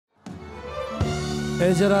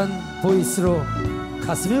애절한 보이스로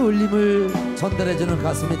가슴의 울림을 전달해주는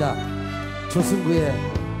가수입니다. 조승구의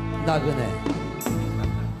나그네.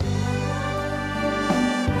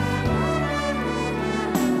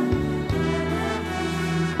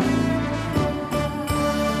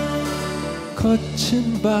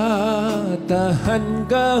 거친 바다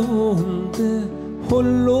한가운데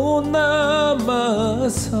홀로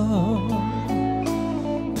남아서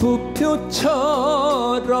부표처럼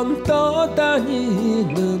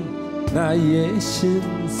떠다니는 나의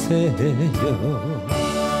신세여.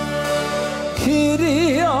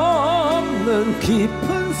 길이 없는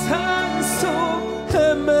깊은 산속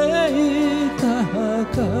헤매이다가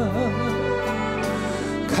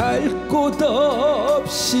갈 곳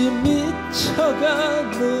없이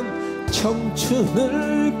미쳐가는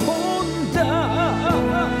청춘을 본다.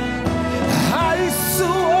 알 수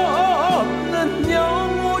없는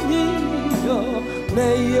영혼이여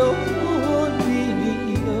내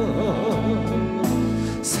영혼이여.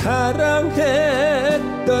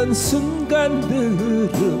 사랑했던 순간들은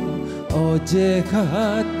어제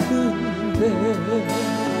같은데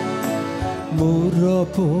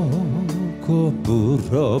물어봐도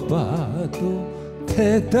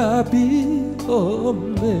대답이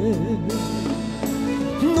없네.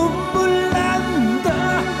 눈물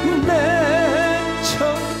난다 내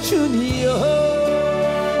청춘이여.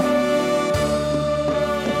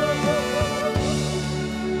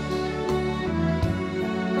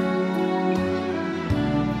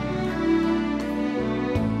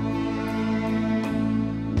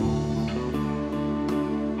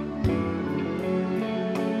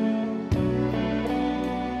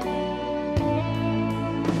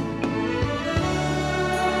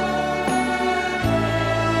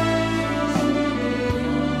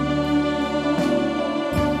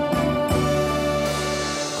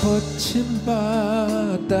 거친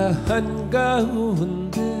바다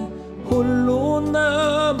한가운데 홀로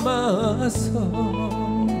남아서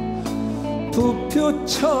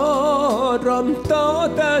부표처럼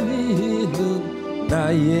떠다니는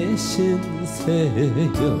나의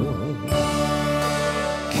신세여.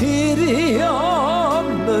 길이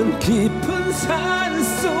없는 깊은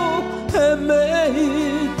산속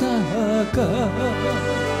헤매이다가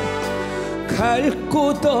갈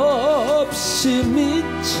곳 없이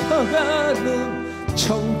미쳐가는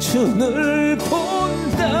청춘을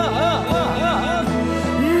본다.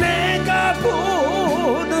 내가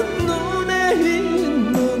보는 눈에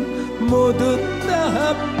있는 모든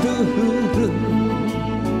납들은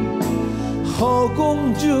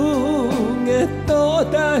허공 중에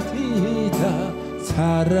떠다니다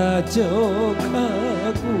사라져가고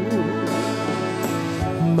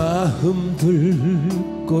마음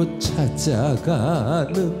들고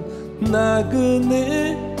찾아가는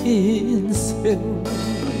나그네 인생.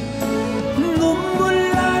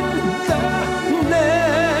 눈물 난다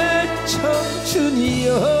내 청춘이여.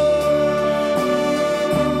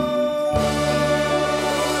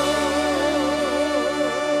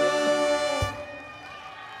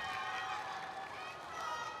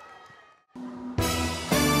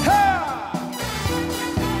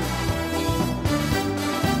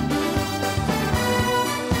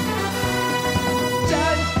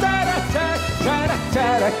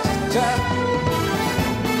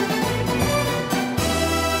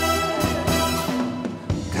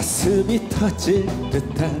 가슴이 터질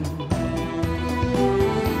듯한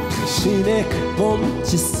당신의 그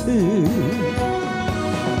몸짓을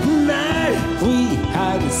날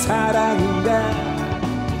위한 사랑인가.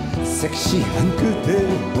 섹시한 그대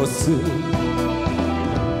모습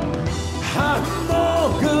한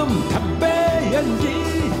모금 담배 연기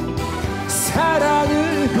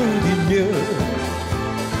사랑을 그리며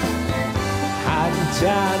한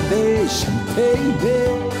잔의 샴페인에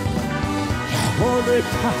영혼을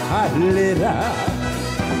달래라.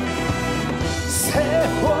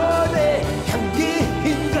 세월의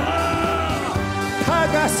향기인가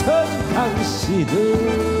다가선 당신은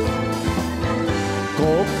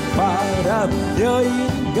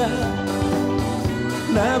꽃바람여인가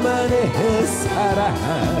나만의 사랑.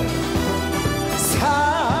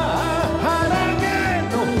 사랑의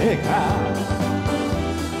노래가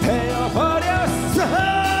되어버렸어.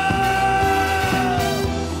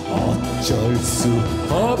 어쩔 수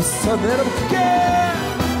없어. 내려볼게.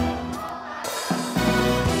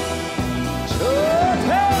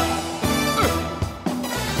 좋다.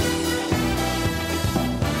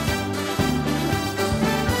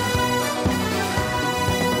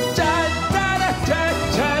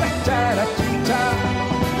 짜라짜라짜라짜라짜.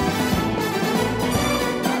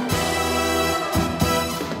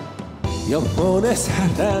 영혼의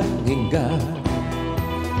사랑인가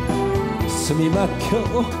숨이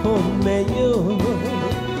막혀오네요.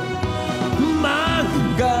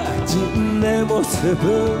 망가진 내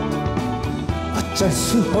모습은 어쩔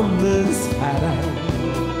수 없는 사랑.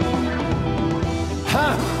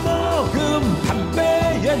 한 모금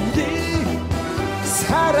담배 연기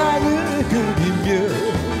사랑을 그리며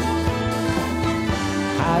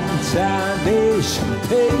한 잔의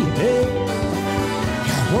샴페인에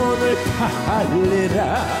영혼을 팔리라.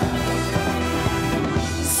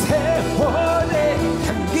 세월의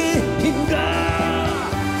향기인가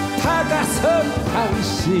다가선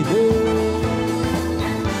당신은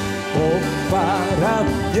꽃바람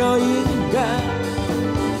여인인가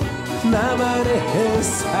나만의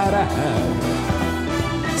사랑.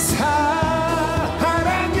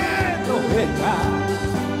 사랑의 노래가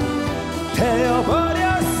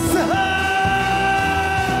되어버렸어.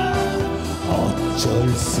 어쩔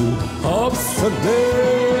수 없었네.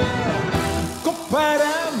 꽃바람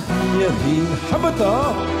여인 한 번 더.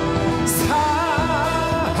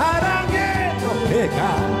 사랑의 노래가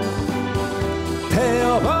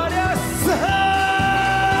되어버렸어.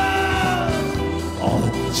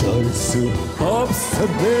 어쩔 수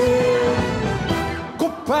없었네.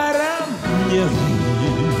 꽃바람 여인.